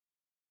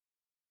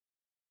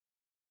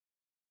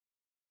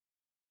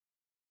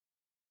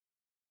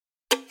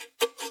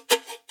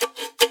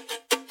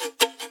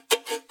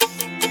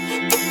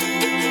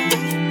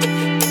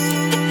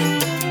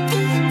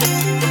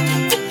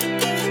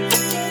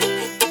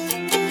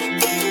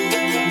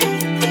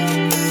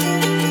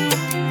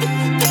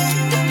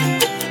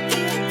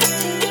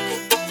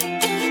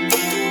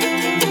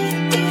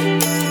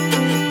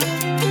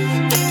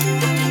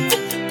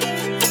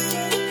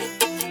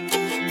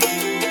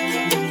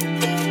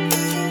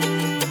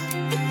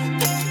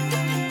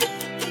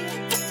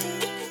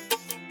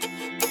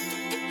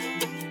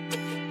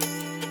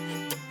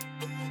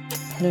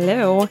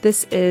Hello.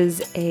 This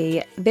is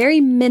a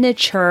very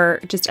miniature,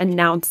 just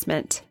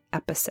announcement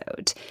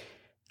episode.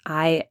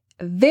 I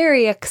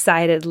very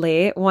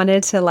excitedly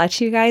wanted to let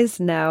you guys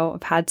know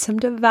I've had some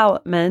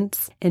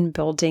developments in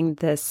building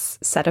this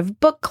set of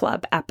book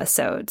club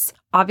episodes.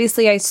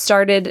 Obviously, I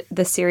started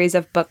the series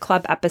of book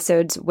club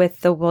episodes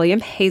with the William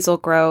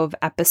Hazelgrove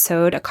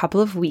episode a couple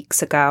of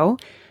weeks ago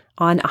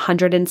on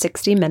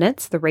 160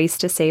 Minutes, The Race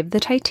to Save the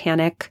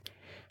Titanic.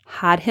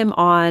 Had him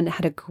on,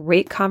 had a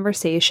great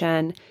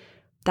conversation.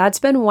 That's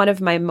been one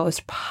of my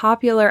most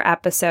popular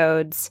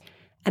episodes,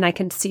 and I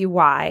can see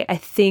why. I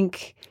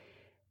think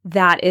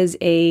that is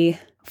a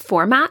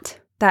format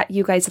that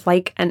you guys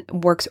like and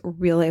works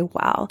really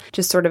well.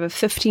 Just sort of a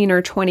 15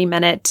 or 20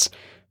 minute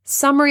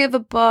summary of a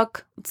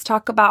book. Let's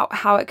talk about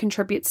how it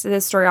contributes to the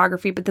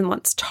historiography, but then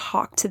let's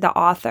talk to the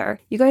author.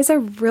 You guys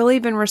have really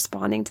been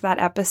responding to that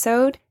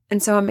episode,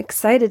 and so I'm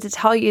excited to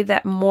tell you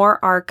that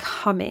more are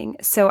coming.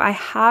 So I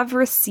have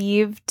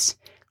received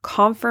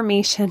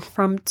confirmation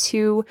from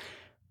two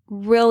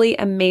really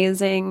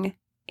amazing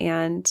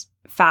and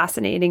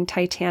fascinating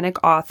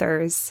Titanic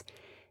authors.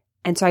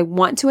 And so I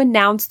want to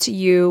announce to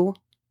you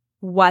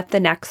what the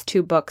next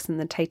two books in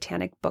the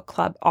Titanic Book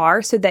Club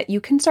are so that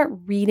you can start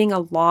reading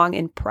along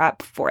and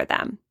prep for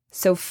them.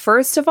 So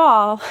first of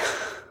all,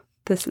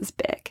 this is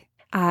big.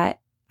 I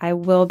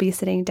will be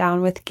sitting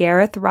down with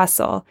Gareth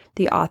Russell,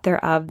 the author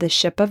of The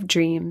Ship of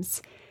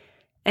Dreams.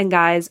 And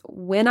guys,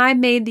 when I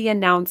made the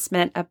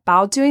announcement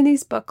about doing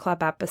these book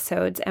club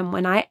episodes, and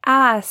when I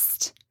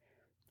asked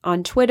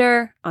on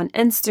Twitter, on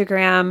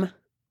Instagram,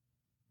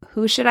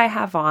 who should I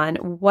have on?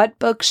 What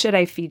book should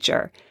I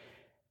feature?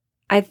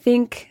 I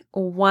think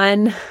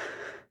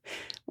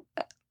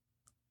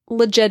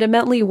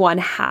legitimately one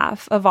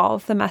half of all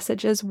of the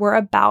messages were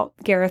about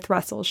Gareth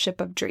Russell's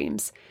Ship of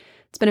Dreams.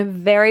 It's been a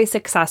very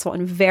successful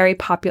and very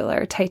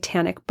popular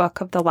Titanic book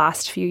of the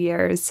last few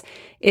years.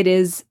 It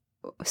is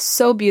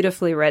so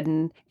beautifully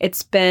written.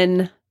 It's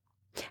been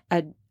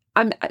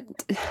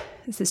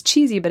this is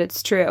cheesy, but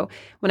it's true.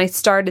 When I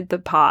started the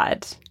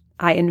pod,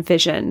 I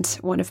envisioned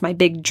one of my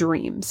big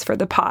dreams for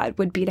the pod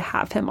would be to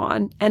have him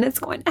on, and it's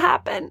going to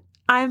happen.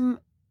 I'm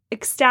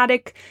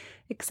ecstatic,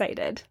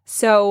 excited.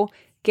 So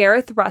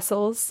Gareth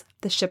Russell's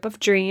The Ship of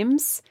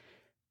Dreams,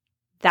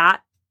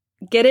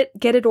 get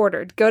it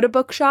ordered. Go to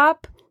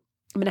Bookshop.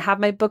 I'm going to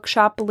have my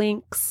Bookshop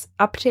links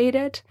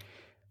updated.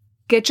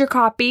 Get your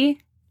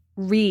copy,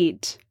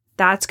 read.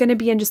 That's going to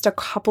be in just a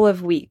couple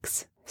of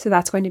weeks. So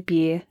that's going to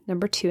be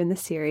number 2 in the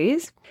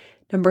series.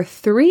 Number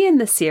 3 in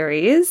the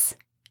series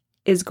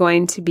is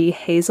going to be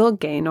Hazel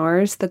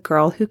Gaynor's The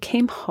Girl Who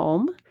Came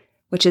Home,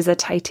 which is a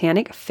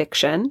Titanic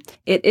fiction.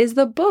 It is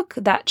the book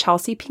that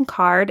Chelsea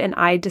Pinkard and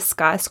I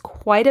discuss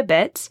quite a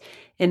bit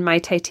in my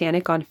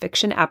Titanic on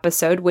Fiction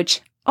episode,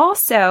 which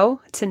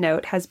also, to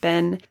note, has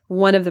been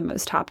one of the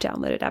most top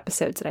downloaded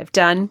episodes that I've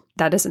done.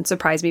 That doesn't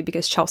surprise me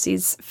because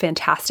Chelsea's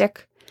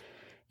fantastic.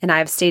 And I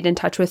have stayed in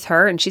touch with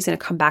her, and she's going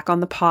to come back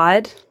on the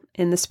pod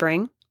in the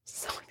spring.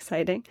 So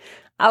exciting.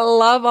 I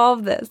love all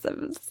of this.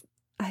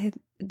 I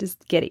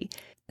just giddy.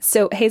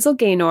 So Hazel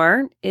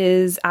Gaynor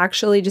is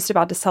actually just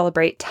about to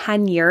celebrate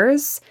 10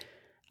 years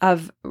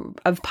of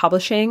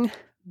publishing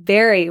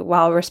very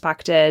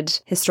well-respected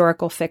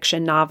historical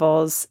fiction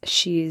novels.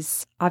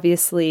 She's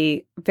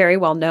obviously very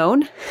well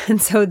known.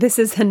 And so this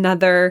is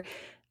another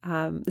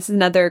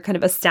kind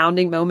of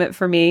astounding moment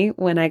for me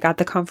when I got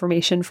the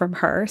confirmation from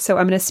her. So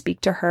I'm going to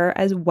speak to her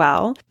as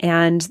well.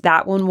 And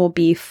that one will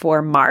be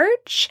for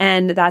March.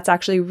 And that's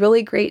actually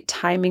really great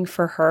timing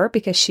for her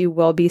because she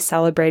will be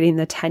celebrating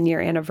the 10-year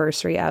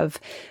anniversary of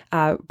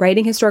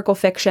writing historical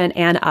fiction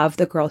and of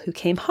The Girl Who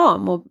Came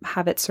Home. We'll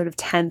have its sort of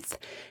 10th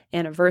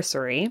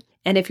anniversary.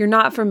 And if you're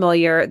not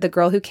familiar, The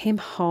Girl Who Came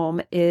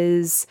Home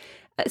is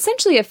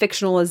essentially a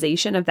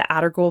fictionalization of the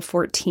Attergole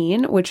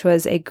 14, which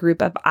was a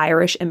group of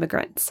Irish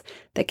immigrants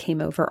that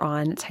came over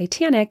on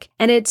Titanic.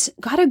 And it's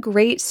got a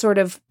great sort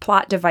of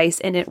plot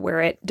device in it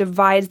where it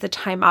divides the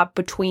time up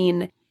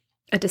between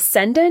a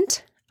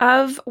descendant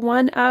of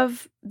one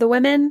of the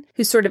women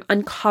who's sort of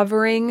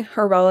uncovering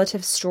her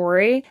relative's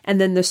story, and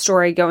then the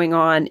story going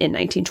on in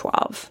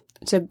 1912.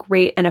 It's a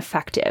great and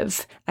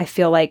effective, I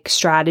feel like,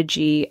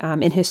 strategy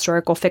in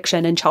historical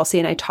fiction. And Chelsea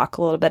and I talk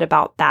a little bit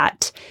about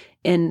that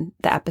in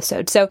the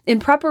episode. So in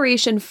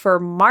preparation for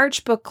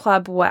March book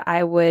club, what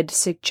I would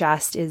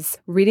suggest is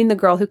reading The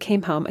Girl Who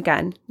Came Home.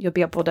 Again, you'll be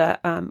able to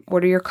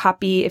order your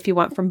copy if you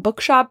want from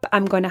Bookshop.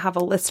 I'm going to have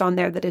a list on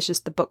there that is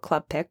just the book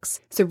club picks.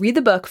 So read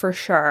the book for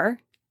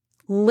sure.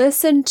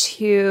 Listen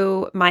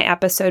to my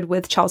episode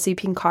with Chelsea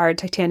Pinkard,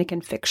 Titanic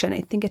and Fiction. I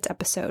think it's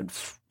episode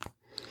 4.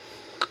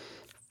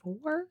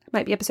 It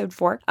might be episode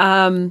 4.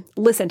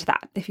 Listen to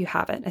that if you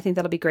haven't. I think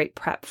that'll be great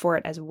prep for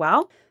it as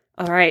well.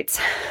 All right.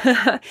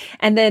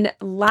 And then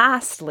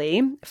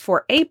lastly,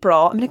 for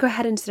April, I'm going to go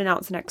ahead and just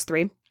announce the next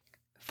 3.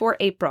 for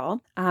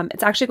April.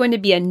 It's actually going to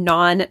be a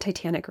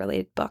non-Titanic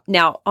related book.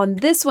 Now, on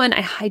this one,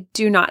 I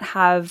do not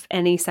have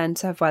any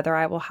sense of whether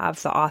I will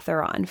have the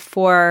author on.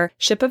 For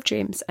Ship of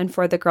Dreams and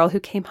for The Girl Who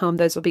Came Home,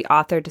 those will be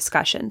author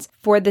discussions.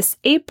 For this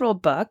April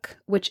book,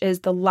 which is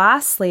The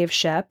Last Slave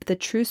Ship, The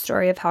True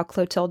Story of How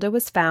Clotilda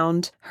Was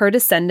Found, Her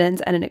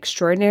Descendants, and an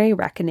Extraordinary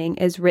Reckoning,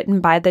 is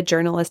written by the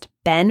journalist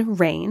Ben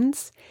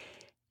Raines.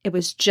 It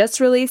was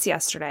just released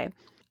yesterday.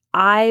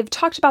 I've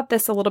talked about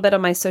this a little bit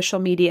on my social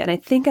media, and I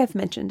think I've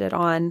mentioned it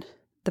on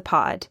the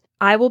pod.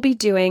 I will be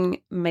doing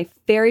my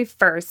very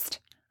first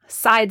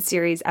side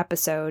series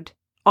episode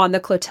on the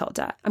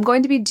Clotilda. I'm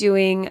going to be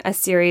doing a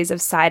series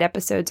of side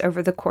episodes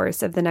over the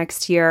course of the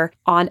next year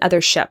on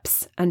other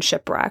ships and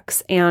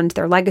shipwrecks and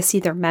their legacy,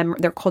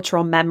 their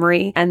cultural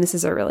memory. And this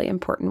is a really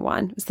important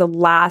one. It's the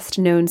last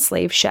known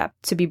slave ship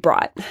to be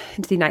brought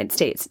into the United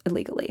States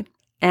illegally.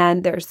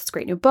 And there's this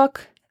great new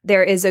book.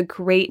 There is a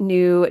great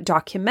new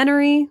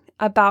documentary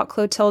about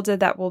Clotilda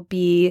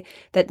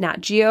that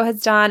Nat Geo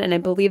has done, and I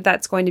believe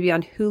that's going to be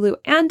on Hulu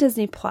and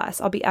Disney+.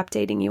 I'll be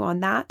updating you on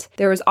that.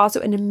 There was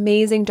also an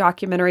amazing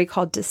documentary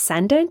called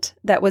Descendant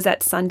that was at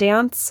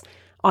Sundance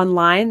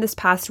online this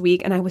past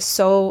week, and I was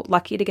so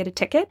lucky to get a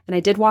ticket, and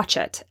I did watch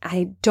it.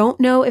 I don't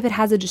know if it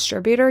has a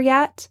distributor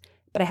yet,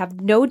 but I have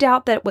no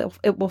doubt that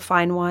it will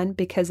find one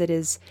because it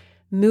is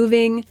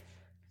moving.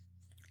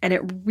 And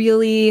it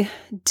really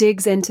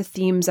digs into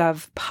themes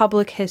of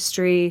public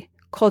history,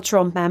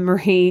 cultural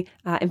memory,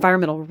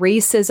 environmental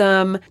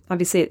racism,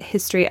 obviously the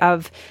history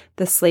of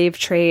the slave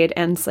trade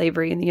and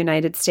slavery in the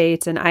United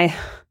States. And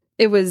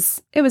it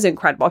was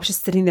incredible. I was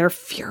just sitting there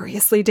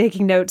furiously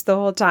taking notes the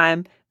whole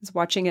time. I was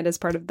watching it as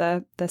part of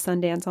the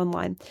Sundance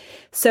Online.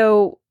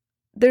 So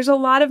there's a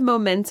lot of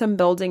momentum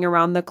building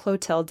around the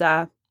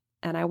Clotilda,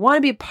 and I want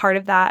to be part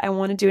of that. I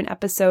want to do an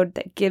episode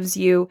that gives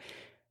you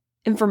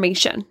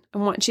information. I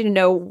want you to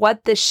know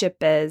what this ship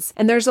is.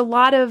 And there's a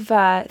lot of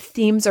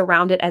themes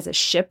around it as a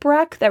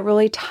shipwreck that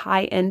really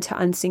tie into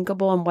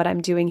Unsinkable and what I'm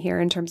doing here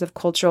in terms of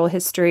cultural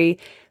history.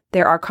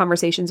 There are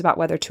conversations about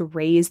whether to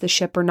raise the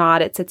ship or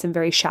not. It sits in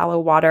very shallow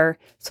water.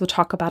 So we'll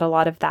talk about a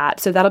lot of that.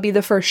 So that'll be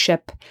the first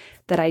ship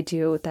that I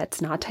do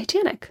that's not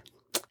Titanic.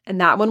 And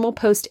that one will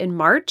post in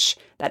March,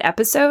 that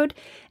episode.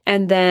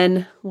 And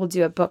then we'll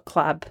do a book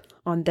club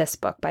on this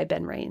book by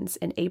Ben Raines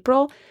in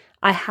April.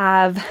 I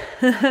have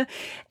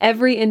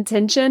every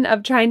intention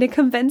of trying to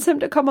convince him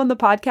to come on the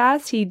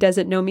podcast. He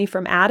doesn't know me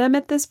from Adam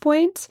at this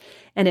point,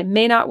 and it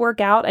may not work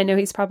out. I know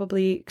he's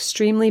probably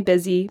extremely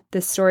busy.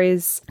 This story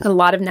is a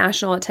lot of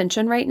national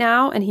attention right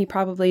now, and he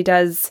probably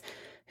does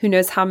who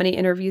knows how many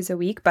interviews a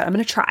week, but I'm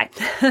going to try.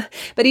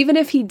 But even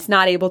if he's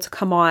not able to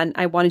come on,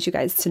 I wanted you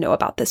guys to know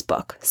about this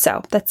book.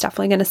 So that's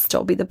definitely going to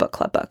still be the book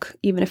club book,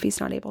 even if he's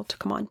not able to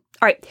come on.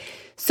 All right.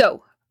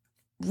 So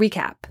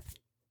recap.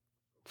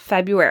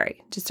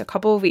 February, just a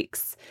couple of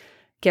weeks.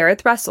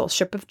 Gareth Russell,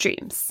 Ship of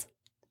Dreams.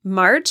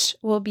 March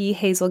will be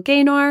Hazel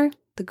Gaynor,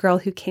 The Girl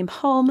Who Came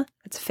Home.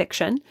 It's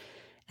fiction.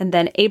 And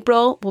then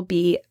April will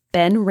be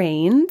Ben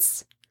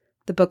Raines,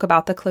 the book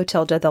about the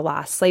Clotilda, the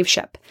last slave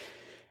ship.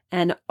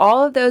 And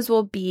all of those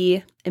will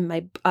be in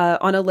my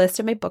on a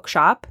list in my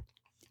bookshop.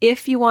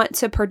 If you want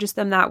to purchase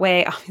them that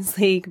way,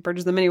 obviously you can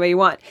purchase them any way you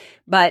want.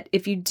 But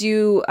if you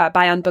do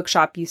buy on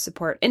Bookshop, you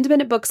support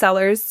independent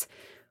booksellers.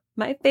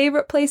 My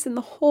favorite place in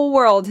the whole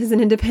world is an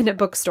independent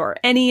bookstore,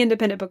 any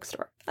independent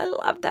bookstore. I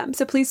love them.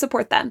 So please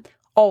support them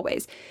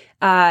always.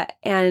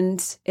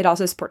 And it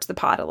also supports the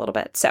pod a little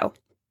bit. So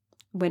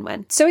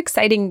win-win. So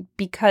exciting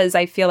because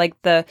I feel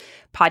like the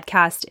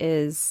podcast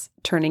is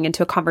turning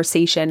into a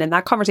conversation, and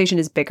that conversation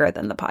is bigger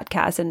than the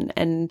podcast.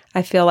 And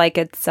I feel like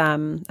it's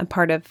a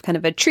part of kind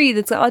of a tree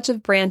that's got lots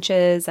of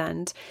branches,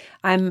 and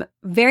I'm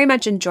very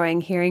much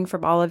enjoying hearing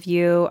from all of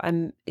you.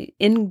 I'm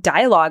in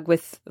dialogue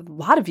with a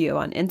lot of you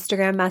on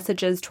Instagram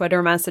messages, Twitter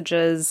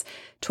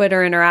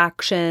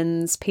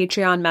interactions,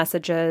 Patreon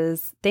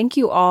messages. Thank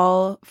you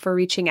all for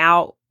reaching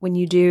out when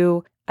you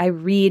do. I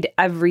read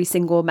every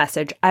single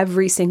message,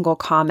 every single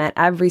comment,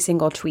 every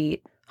single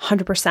tweet,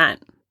 100%.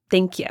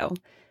 Thank you.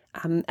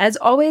 As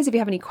always, if you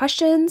have any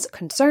questions,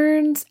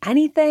 concerns,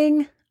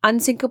 anything,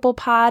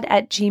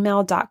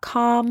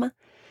 unsinkablepod@gmail.com.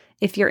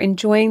 If you're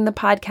enjoying the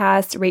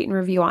podcast, rate and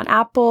review on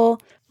Apple.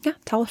 Yeah,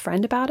 tell a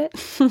friend about it.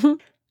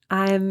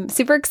 I'm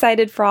super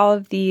excited for all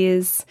of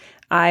these.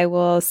 I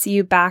will see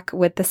you back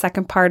with the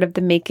second part of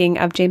the making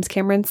of James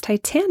Cameron's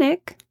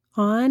Titanic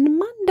on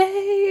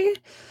Monday.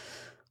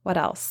 What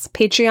else?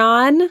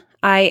 Patreon.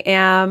 I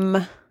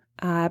am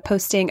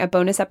posting a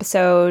bonus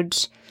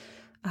episode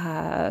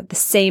the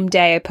same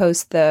day I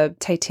post the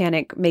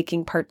Titanic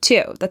making part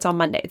 2. That's on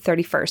Monday,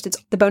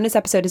 31st. The bonus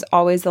episode is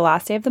always the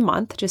last day of the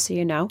month, just so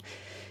you know.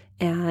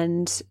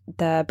 And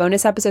the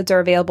bonus episodes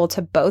are available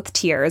to both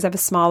tiers. I have a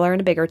smaller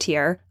and a bigger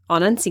tier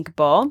on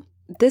Unsinkable.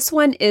 This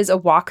one is a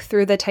walk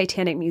through the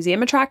Titanic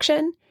Museum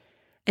attraction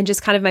and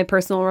just kind of my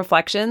personal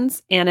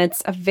reflections. And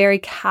it's a very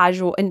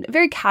casual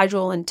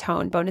in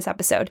tone bonus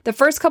episode. The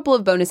first couple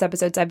of bonus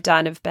episodes I've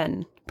done have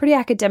been pretty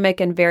academic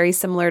and very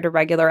similar to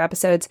regular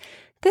episodes.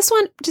 This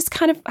one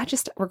I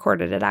just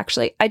recorded it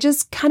actually. I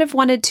just kind of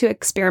wanted to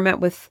experiment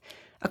with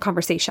a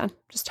conversation,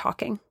 just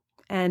talking.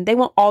 And they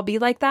won't all be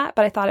like that,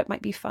 but I thought it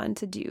might be fun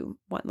to do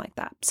one like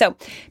that. So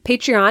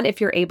Patreon, if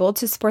you're able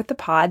to support the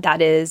pod,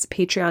 that is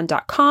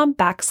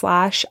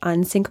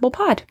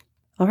patreon.com/unsinkablepod.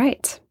 All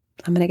right,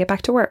 I'm going to get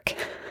back to work.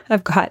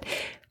 I've got,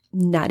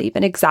 not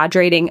even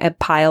exaggerating, a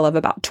pile of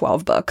about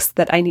 12 books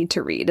that I need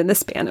to read in the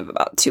span of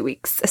about 2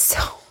 weeks. So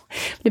I'm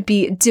going to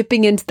be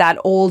dipping into that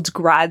old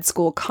grad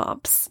school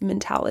comps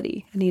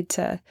mentality. I need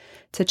to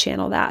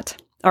channel that.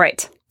 All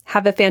right.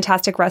 Have a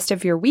fantastic rest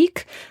of your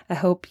week. I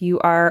hope you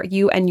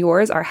and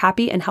yours are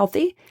happy and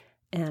healthy,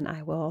 and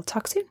I will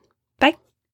talk soon.